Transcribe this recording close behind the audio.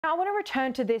Now, I want to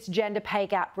return to this gender pay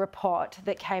gap report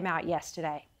that came out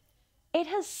yesterday. It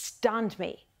has stunned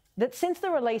me that since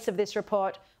the release of this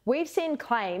report, we've seen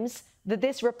claims that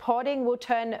this reporting will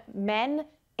turn men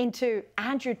into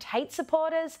Andrew Tate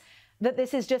supporters, that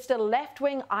this is just a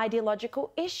left-wing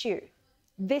ideological issue.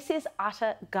 This is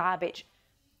utter garbage.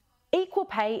 Equal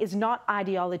pay is not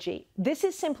ideology. This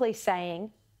is simply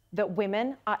saying that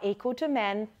women are equal to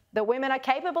men, that women are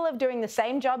capable of doing the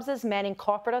same jobs as men in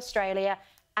corporate Australia,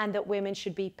 and that women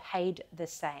should be paid the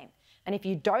same. And if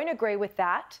you don't agree with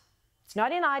that, it's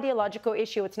not an ideological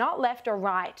issue, it's not left or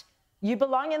right. You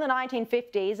belong in the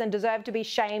 1950s and deserve to be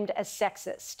shamed as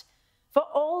sexist. For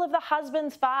all of the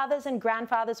husbands, fathers and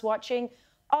grandfathers watching,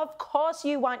 of course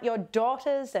you want your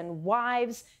daughters and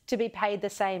wives to be paid the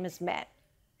same as men.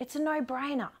 It's a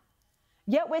no-brainer.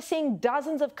 Yet we're seeing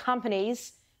dozens of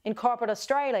companies in corporate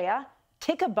Australia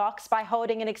tick a box by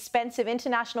holding an expensive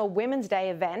International Women's Day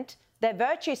event. They're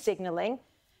virtue signalling,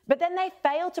 but then they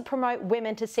fail to promote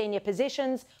women to senior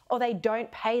positions or they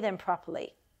don't pay them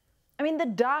properly. I mean, the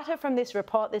data from this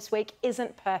report this week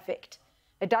isn't perfect.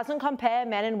 It doesn't compare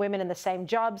men and women in the same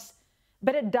jobs,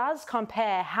 but it does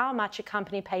compare how much a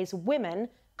company pays women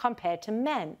compared to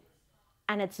men.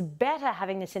 And it's better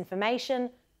having this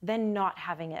information than not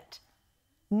having it.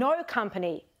 No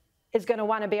company is going to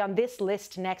want to be on this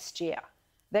list next year.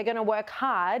 They're going to work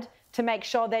hard to make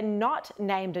sure they're not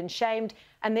named and shamed.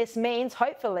 And this means,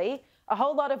 hopefully, a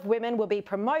whole lot of women will be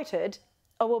promoted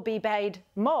or will be paid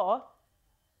more.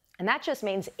 And that just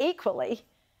means equally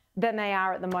than they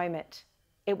are at the moment.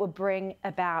 It will bring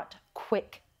about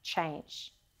quick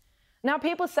change. Now,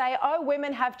 people say, oh,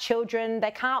 women have children,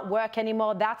 they can't work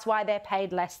anymore, that's why they're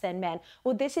paid less than men.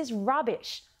 Well, this is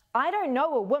rubbish. I don't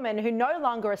know a woman who no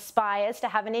longer aspires to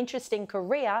have an interesting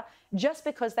career just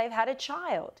because they've had a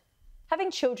child.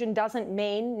 Having children doesn't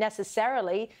mean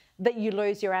necessarily that you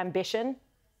lose your ambition.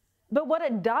 But what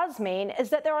it does mean is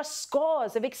that there are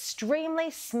scores of extremely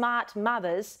smart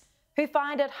mothers who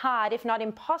find it hard, if not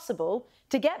impossible,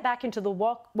 to get back into the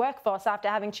workforce after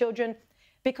having children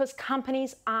because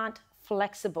companies aren't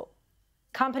flexible.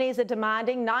 Companies are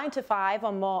demanding 9 to 5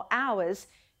 or more hours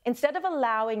instead of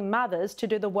allowing mothers to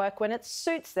do the work when it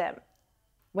suits them,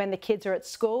 when the kids are at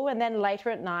school and then later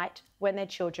at night when their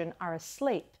children are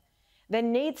asleep. There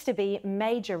needs to be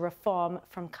major reform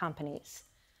from companies.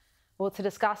 Well, to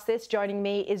discuss this, joining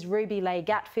me is Ruby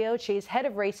Leigh-Gatfield. She's Head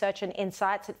of Research and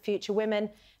Insights at Future Women,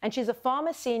 and she's a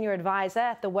former Senior Advisor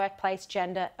at the Workplace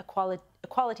Gender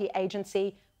Equality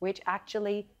Agency, which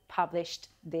actually published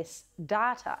this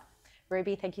data.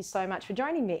 Ruby, thank you so much for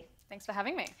joining me. Thanks for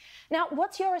having me. Now,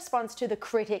 what's your response to the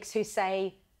critics who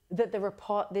say that the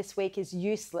report this week is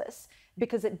useless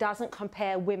because it doesn't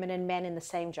compare women and men in the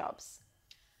same jobs?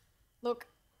 Look,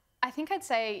 I think I'd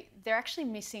say they're actually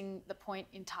missing the point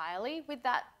entirely with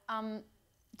that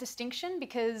distinction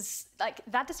because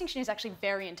that distinction is actually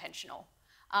very intentional.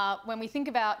 When we think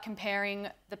about comparing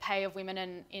the pay of women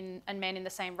and men in the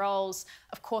same roles,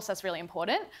 of course that's really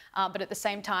important, but at the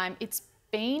same time, it's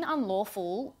been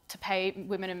unlawful to pay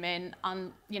women and men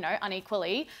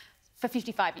unequally for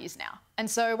 55 years now. And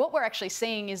so what we're actually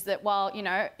seeing is that while,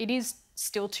 it is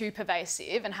still too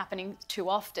pervasive and happening too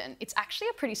often, it's actually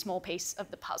a pretty small piece of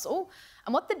the puzzle.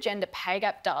 And what the gender pay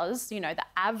gap does, the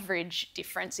average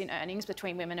difference in earnings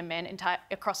between women and men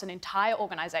across an entire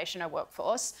organisation or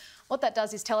workforce, what that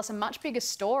does is tell us a much bigger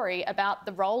story about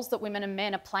the roles that women and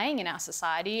men are playing in our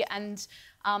society and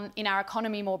in our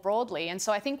economy more broadly. And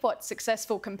so I think what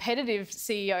successful competitive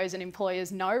CEOs and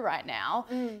employers know right now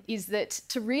is that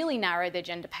to really narrow their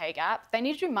gender pay gap, they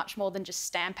need to do much more than just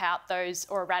stamp out those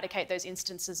or eradicate those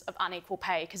instances of unequal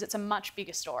pay, because it's a much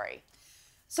bigger story.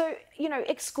 So,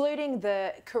 excluding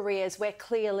the careers where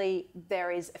clearly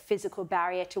there is a physical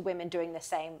barrier to women doing the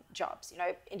same jobs,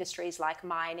 industries like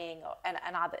mining and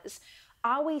others,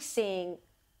 are we seeing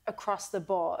across the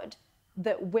board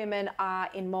that women are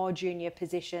in more junior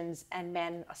positions and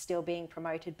men are still being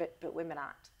promoted, but women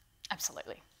aren't?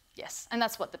 Absolutely. Yes, and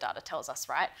that's what the data tells us,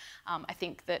 right? I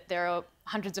think that there are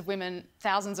hundreds of women,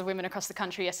 thousands of women across the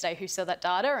country yesterday who saw that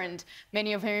data, and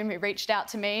many of whom who reached out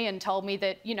to me and told me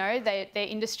that, their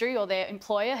industry or their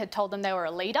employer had told them they were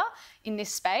a leader in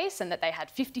this space and that they had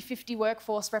 50-50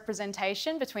 workforce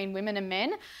representation between women and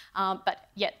men, but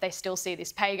yet they still see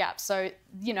this pay gap. So,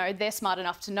 they're smart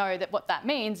enough to know that what that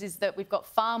means is that we've got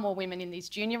far more women in these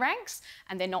junior ranks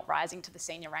and they're not rising to the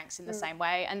senior ranks in the same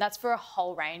way, and that's for a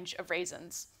whole range of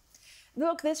reasons.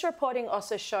 Look, this reporting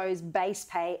also shows base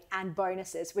pay and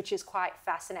bonuses, which is quite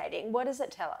fascinating. What does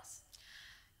it tell us?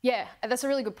 Yeah, that's a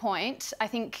really good point. I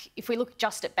think if we look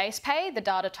just at base pay, the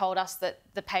data told us that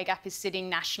the pay gap is sitting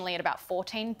nationally at about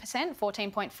 14%,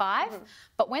 14.5.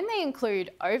 But when they include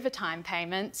overtime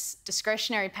payments,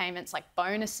 discretionary payments like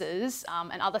bonuses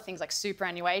and other things like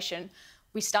superannuation,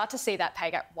 we start to see that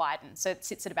pay gap widen. So it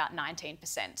sits at about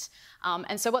 19%.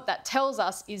 And so what that tells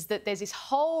us is that there's this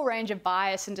whole range of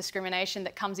bias and discrimination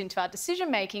that comes into our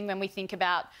decision making when we think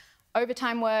about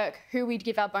overtime work, who we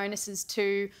give our bonuses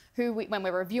to, when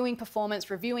we're reviewing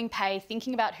performance, reviewing pay,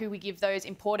 thinking about who we give those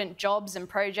important jobs and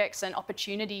projects and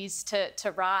opportunities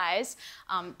to rise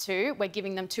to, we're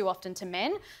giving them too often to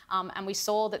men. And we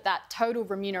saw that total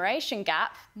remuneration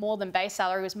gap, more than base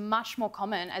salary, was much more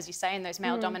common, as you say, in those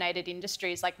male-dominated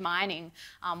industries like mining,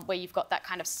 where you've got that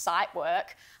kind of site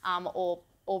work or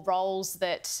roles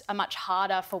that are much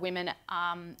harder for women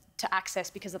to access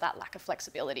because of that lack of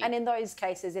flexibility. And in those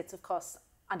cases, it's of course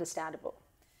understandable.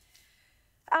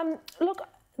 Look,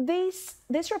 this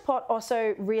report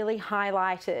also really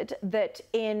highlighted that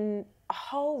in a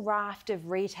whole raft of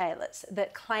retailers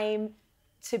that claim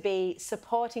to be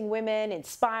supporting women,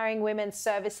 inspiring women,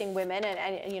 servicing women,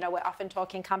 and you know, we're often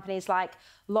talking companies like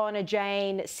Lorna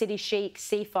Jane, City Chic,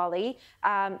 Sea Folly.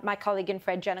 My colleague and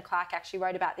friend Jenna Clark actually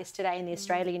wrote about this today in the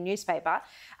Australian newspaper.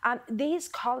 These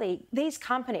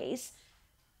companies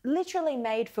literally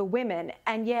made for women,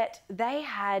 and yet they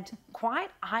had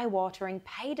quite eye-watering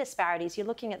pay disparities. You're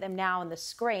looking at them now on the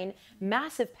screen,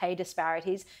 massive pay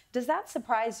disparities. Does that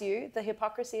surprise you, the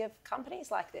hypocrisy of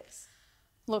companies like this?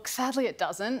 Look, sadly it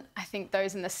doesn't. I think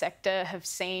those in the sector have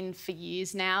seen for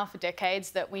years now, for decades,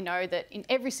 that we know that in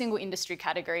every single industry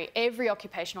category, every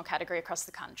occupational category across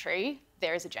the country,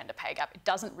 there is a gender pay gap. It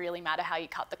doesn't really matter how you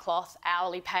cut the cloth,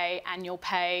 hourly pay, annual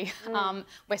pay.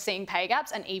 We're seeing pay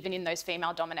gaps, and even in those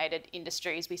female-dominated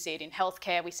industries, we see it in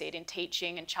healthcare, we see it in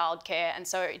teaching and childcare, and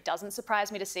so it doesn't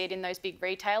surprise me to see it in those big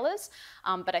retailers.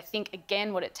 But I think,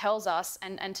 again, what it tells us,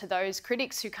 and to those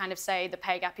critics who kind of say the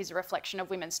pay gap is a reflection of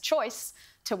women's choice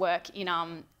to work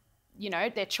in,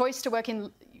 their choice to work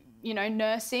in,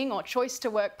 nursing or choice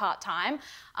to work part-time,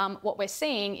 what we're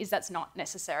seeing is that's not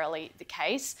necessarily the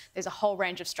case. There's a whole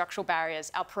range of structural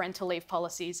barriers, our parental leave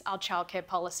policies, our childcare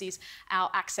policies, our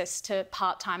access to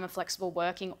part-time and flexible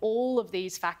working. All of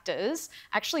these factors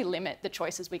actually limit the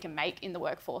choices we can make in the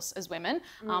workforce as women.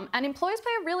 And employers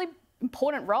play a really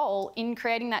important role in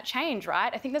creating that change,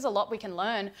 right? I think there's a lot we can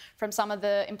learn from some of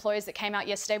the employers that came out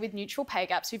yesterday with neutral pay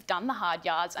gaps, who've done the hard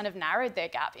yards and have narrowed their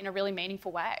gap in a really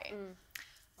meaningful way.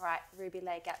 All right, Ruby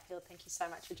Leigh Gatfield, thank you so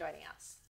much for joining us.